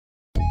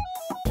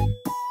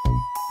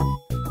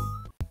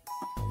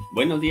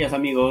Buenos días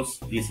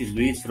amigos, this is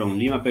Luis from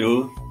Lima,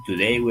 Peru.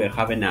 Today we are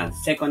having a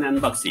second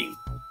unboxing.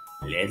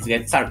 Let's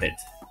get started.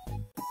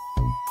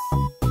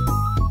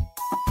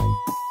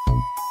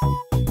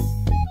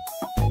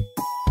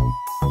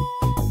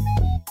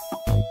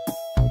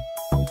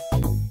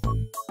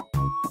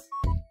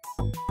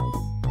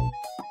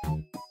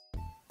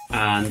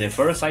 And the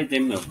first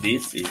item of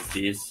this is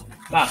this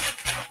bag.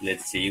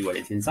 Let's see what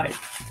is inside.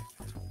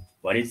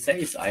 What it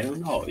says, I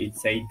don't know. It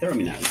says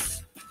terminals.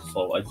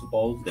 So I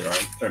suppose there are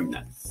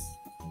terminals.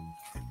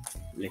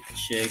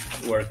 Let's check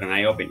where can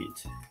I open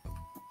it.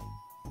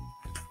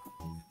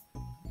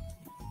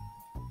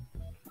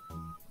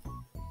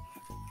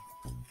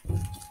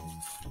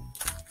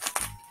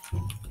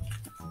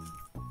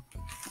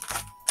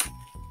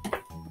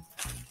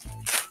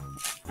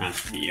 And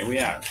here we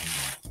are.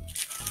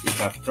 We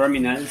have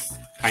terminals,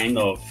 kind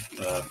of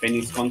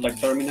Phoenix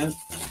contact terminals,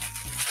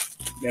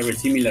 very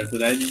similar to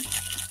that,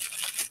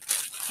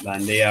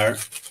 and they are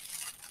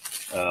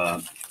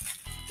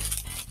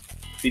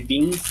 3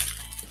 pins,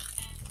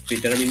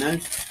 3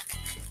 terminals,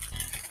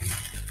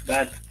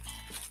 but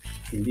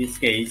in this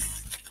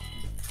case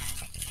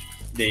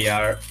they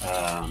are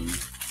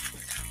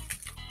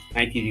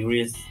 90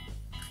 degrees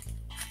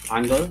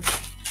angle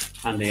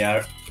and they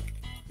are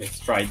a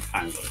straight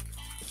angle,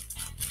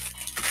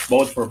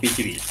 both for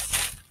PCBs.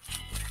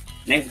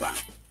 Next one.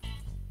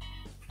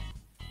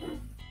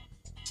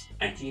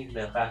 I think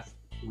that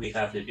we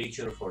have the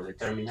picture for the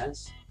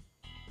terminals,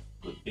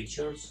 good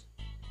pictures,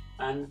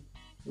 and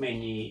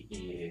many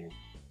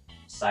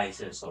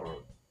sizes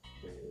or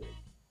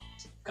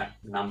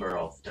number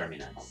of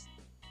terminals.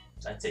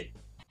 That's it.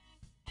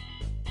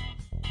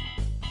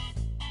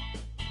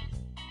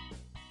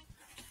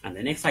 And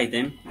the next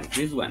item is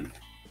this one.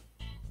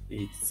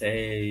 It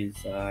says,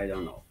 I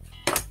don't know.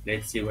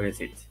 Let's see where is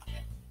it.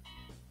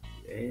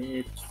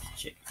 Let's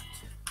check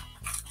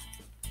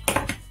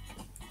it.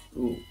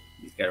 Ooh,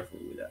 be careful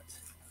with that.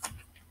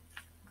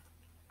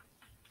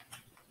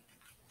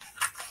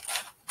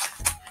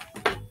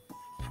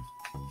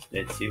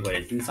 Let's see what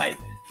is inside.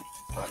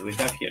 What do we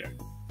have here?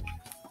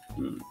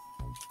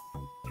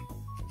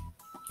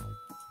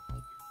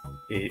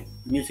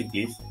 Music,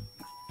 please.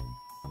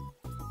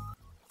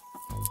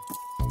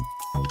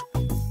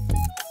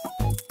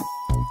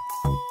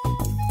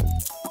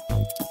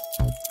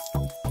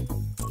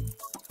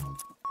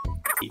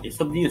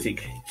 Stop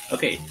music.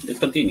 Okay, let's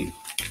continue.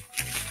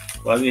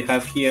 What we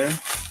have here,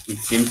 it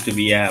seems to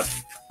be a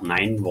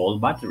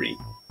 9-volt battery.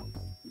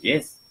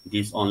 Yes, it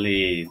is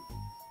only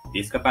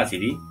this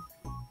capacity,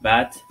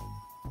 but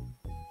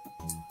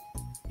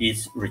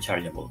it's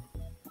rechargeable.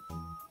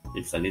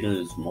 It's a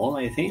little small,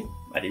 I think,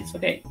 but it's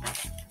okay.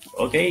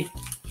 Okay,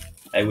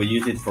 I will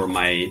use it for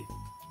my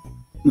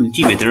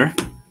multimeter.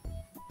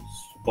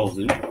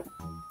 Supposedly,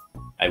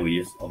 I will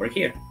use over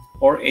here,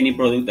 or any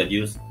product that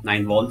use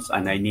 9 volts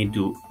and I need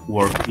to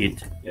work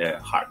it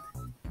hard.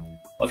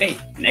 Okay,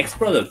 next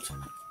product.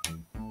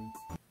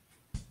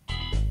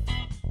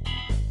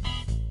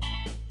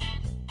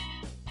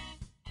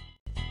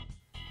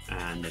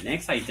 And the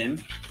next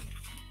item,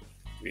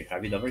 we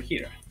have it over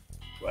here.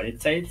 What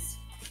it says,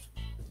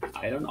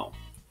 I don't know.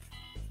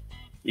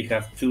 You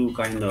have 2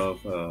 kind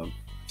of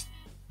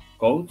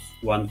codes,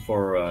 one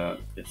for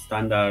the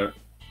standard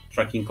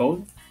tracking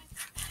code,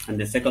 and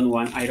the second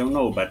one, I don't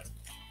know, but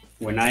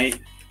when I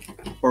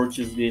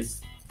purchased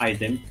this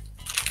item,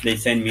 they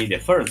send me the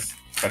first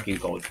tracking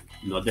code,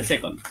 not the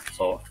second.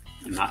 So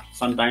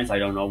sometimes I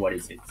don't know what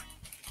is it.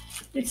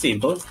 It's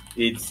simple.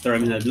 It's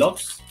terminal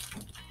blocks,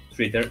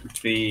 3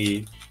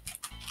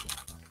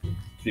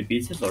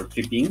 pieces or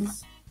 3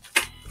 pins.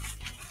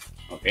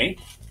 Okay.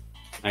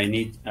 I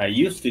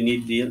used to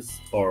need this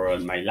for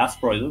my last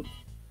project,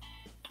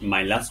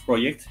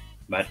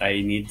 but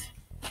I need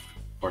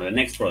for the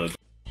next product.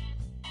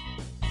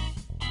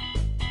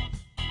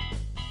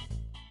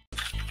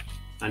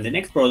 And the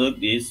next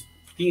product is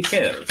pin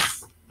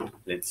headers.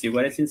 Let's see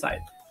what is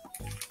inside.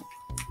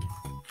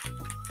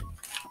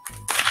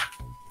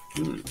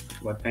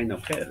 What kind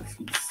of headers?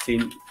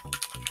 It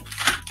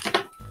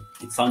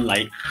sounds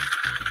like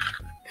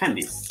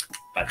candies,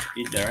 but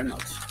they are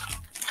not.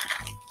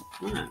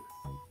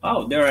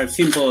 Oh, there are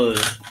simple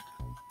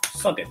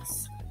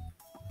sockets.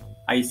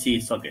 IC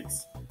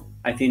sockets.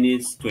 I think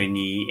it's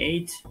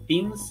 28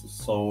 pins,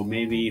 so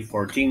maybe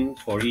 14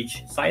 for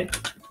each side.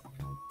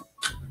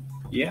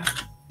 Yeah,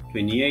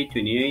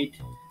 28,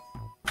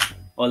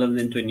 all of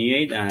them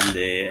 28, and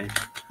the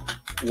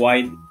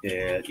wide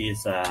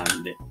is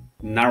the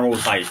narrow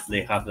size.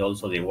 They have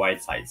also the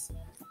wide size.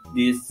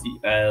 This is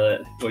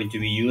going to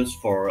be used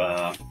for,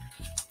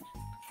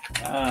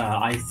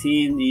 I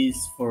think is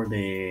for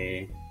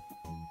the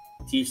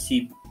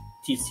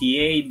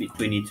TCA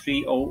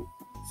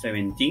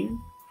 23017,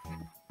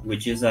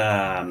 which is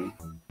I2C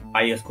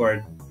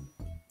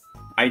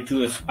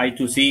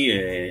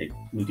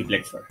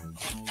multiplexer.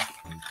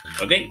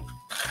 Okay,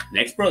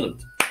 next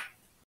product.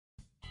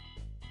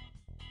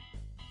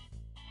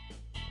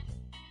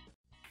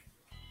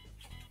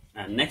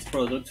 And next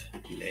product,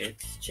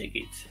 let's check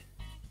it.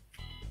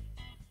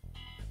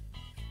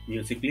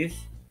 Music, please.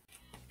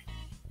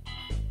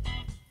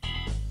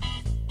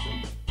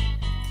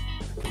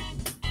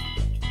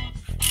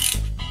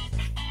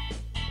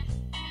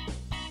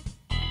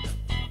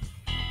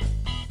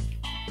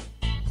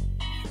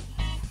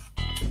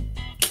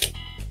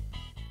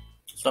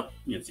 Stop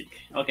music.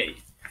 Okay,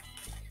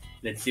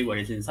 let's see what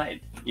is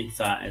inside. It's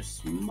a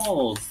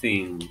small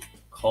thing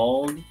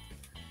called,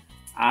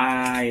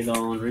 I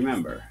don't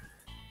remember.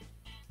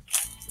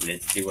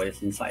 Let's see what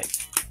is inside.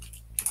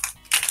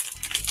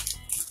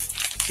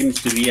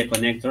 Seems to be a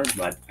connector,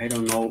 but I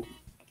don't know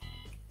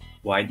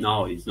why.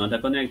 No, it's not a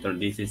connector.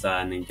 This is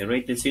an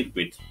integrated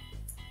circuit.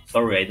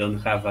 Sorry, I don't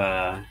have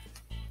a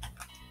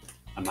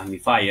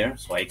magnifier,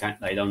 so I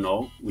don't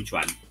know which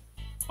one.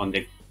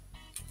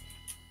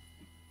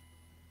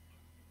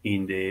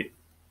 In the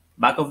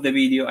back of the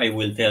video, I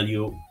will tell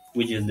you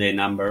which is the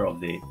number of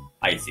the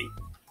IC.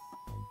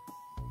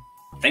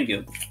 Thank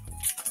you.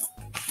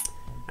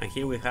 And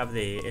here we have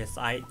the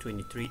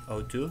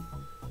SI2302,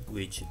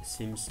 which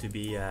seems to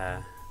be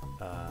a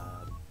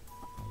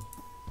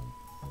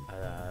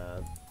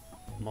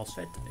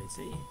MOSFET. Let's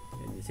see.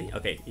 Let me see.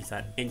 Okay, it's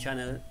an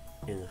N-channel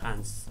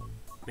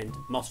enhancement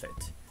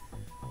MOSFET.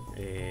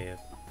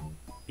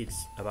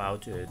 It's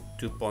about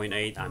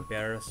 2.8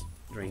 amperes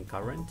drain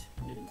current.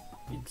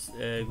 It's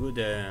a good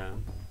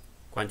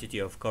quantity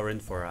of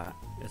current for a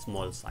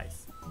small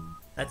size.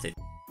 That's it.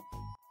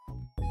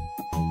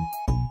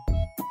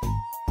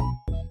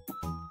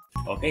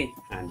 Okay,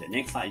 and the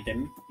next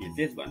item is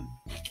this one.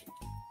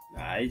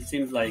 It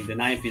seems like the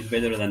knife is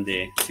better than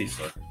the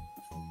scissor.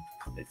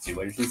 Let's see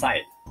what is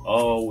inside.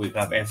 Oh, we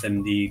have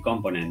SMD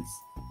components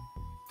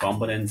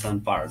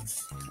and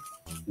parts.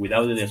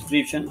 Without the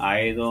description,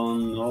 I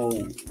don't know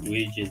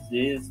which is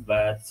this,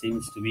 but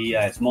seems to be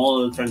a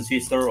small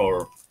transistor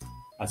or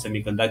a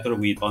semiconductor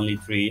with only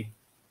 3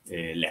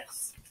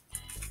 legs.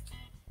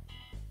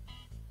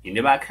 In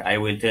the back, I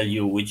will tell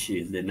you which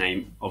is the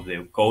name of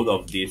the code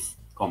of this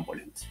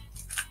component.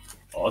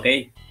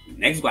 Okay,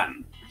 next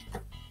one.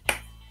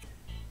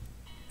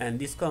 And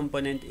this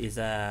component is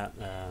a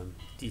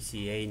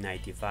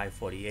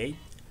TCA9548.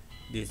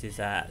 This is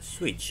a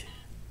switch,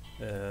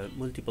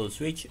 multiple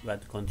switch,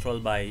 but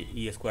controlled by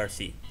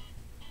E2C.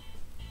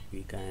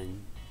 We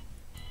can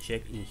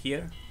check in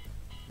here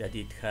that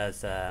it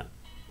has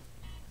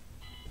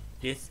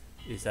this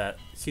is a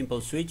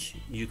simple switch.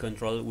 You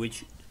control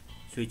which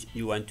switch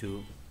you want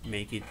to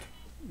make it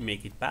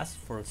pass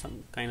for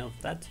some kind of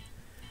that.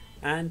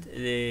 And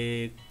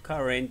the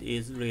current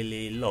is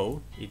really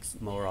low.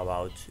 It's more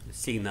about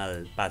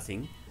signal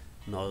passing,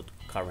 not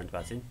current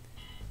passing.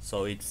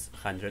 So it's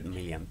 100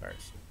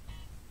 milliamperes.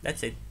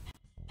 That's it.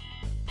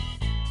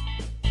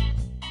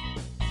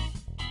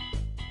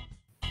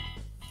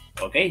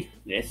 Okay,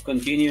 let's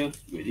continue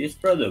with this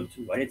product.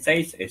 What it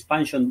says,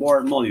 expansion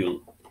board module.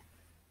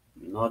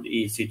 Not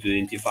easy to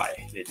identify.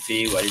 Let's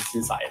see what is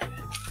inside.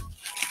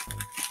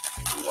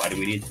 What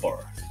we need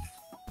for.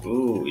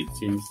 Ooh, it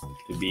seems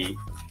to be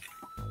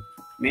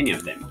many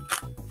of them.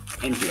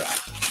 Enter.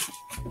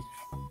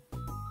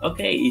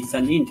 Okay, it's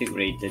an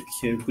integrated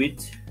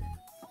circuit.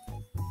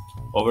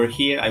 Over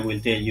here, I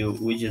will tell you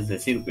which is the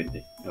circuit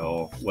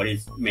or what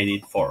is made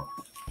it for.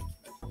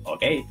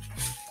 Okay,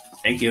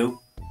 thank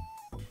you.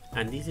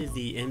 And this is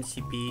the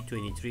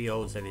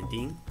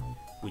MCP23017,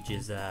 which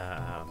is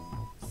a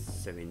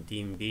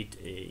 17-bit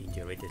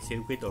integrated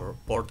circuit or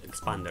port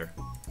expander.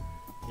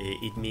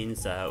 It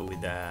means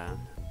with the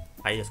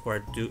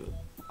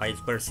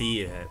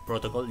I2C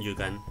protocol, you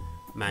can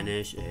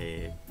manage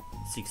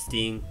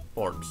 16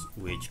 ports,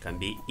 which can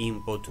be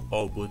input,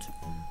 output.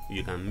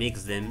 You can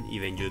mix them,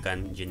 even you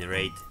can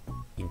generate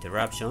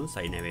interruptions.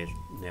 I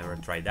never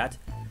tried that,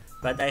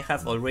 but I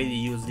have already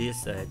used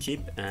this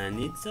chip and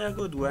it's a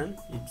good one.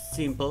 It's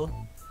simple,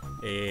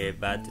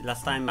 but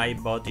last time I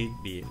bought it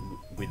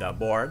with a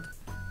board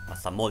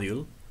as a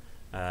module.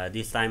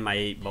 This time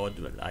I bought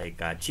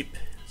like a chip,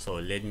 so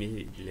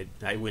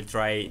I will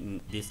try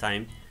this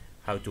time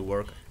how to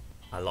work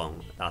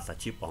along as a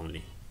chip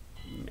only.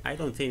 I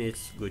don't think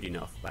it's good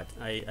enough, but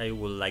I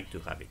would like to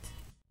have it.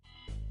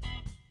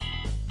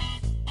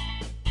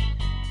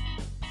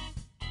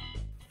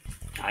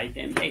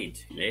 Item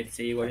 8. Let's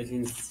see what is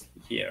in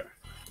here.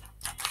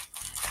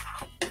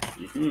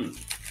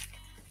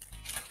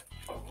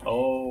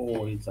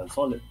 Oh, it's a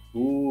solid.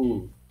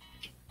 Ooh,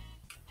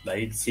 but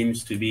it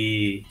seems to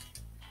be.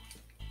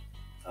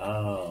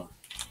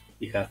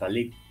 It has a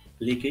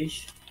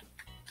leakage.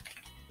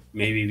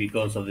 Maybe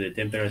because of the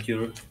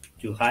temperature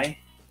too high.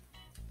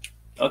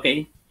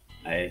 Okay,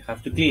 I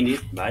have to clean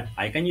it, but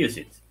I can use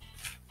it.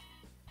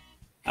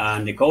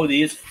 And the code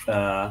is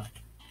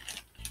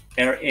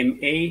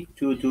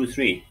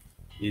RMA223.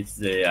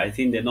 It's I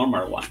think the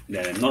normal one.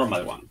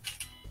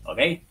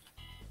 Okay,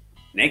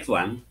 next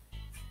one.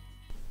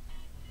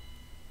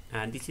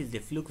 And this is the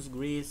flux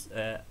grease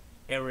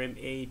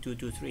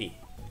RMA223.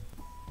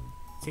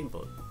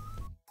 Simple.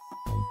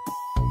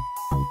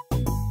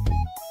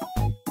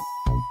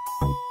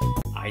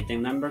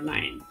 Item number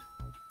 9.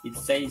 It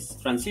says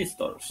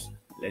transistors.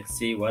 Let's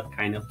see what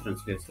kind of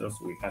transistors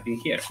we have in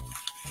here.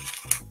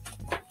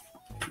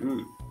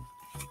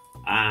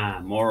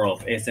 More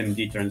of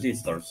SMD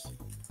transistors.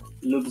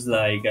 Looks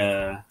like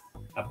a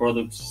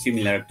product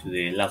similar to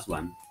the last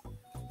one.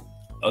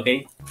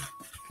 Okay,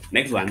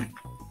 next one.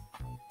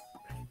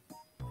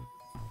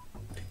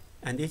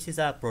 And this is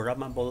a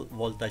programmable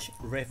voltage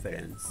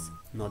reference,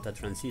 not a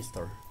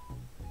transistor.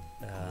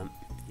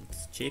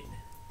 It's cheap,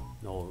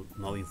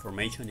 no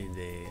information in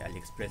the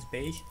AliExpress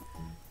page,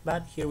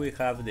 but here we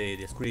have the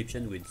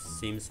description, which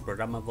seems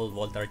programmable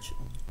voltage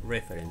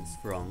reference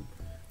from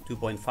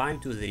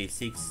 2.5 to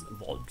 36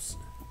 volts.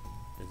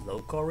 There's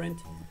low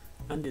current,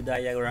 and the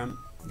diagram,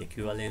 the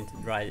equivalent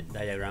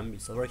diagram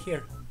is over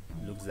here.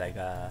 Looks like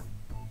a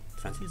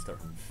transistor.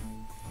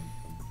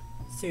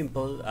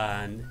 Simple,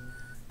 and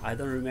I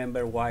don't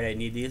remember why I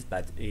need this,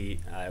 but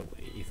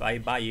if I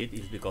buy it,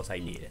 it's because I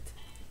need it.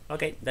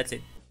 Okay, that's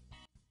it.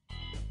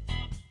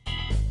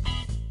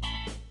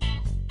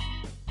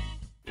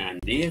 And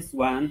this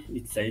one,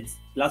 it says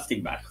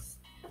plastic bags.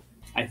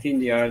 I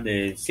think they are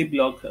the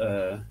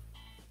Ziploc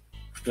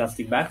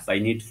plastic bags I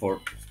need for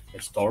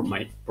store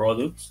my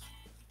products.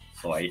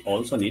 So I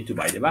also need to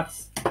buy the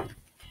bags.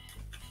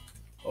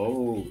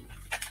 Oh,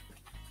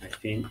 I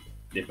think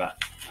the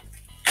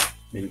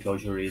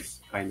enclosure is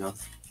kind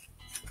of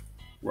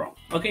wrong.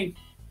 Okay,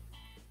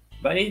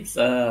 but it's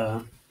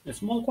a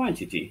small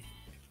quantity.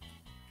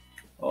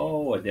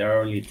 Oh, there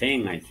are only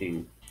 10, I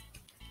think.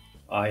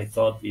 I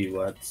thought it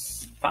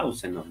was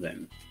 1,000 of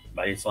them,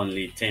 but it's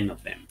only 10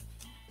 of them.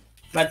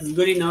 But it's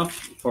good enough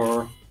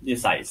for the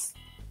size.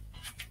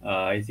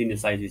 I think the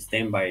size is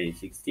 10 by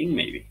 16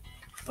 maybe.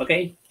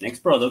 Okay, next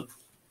product.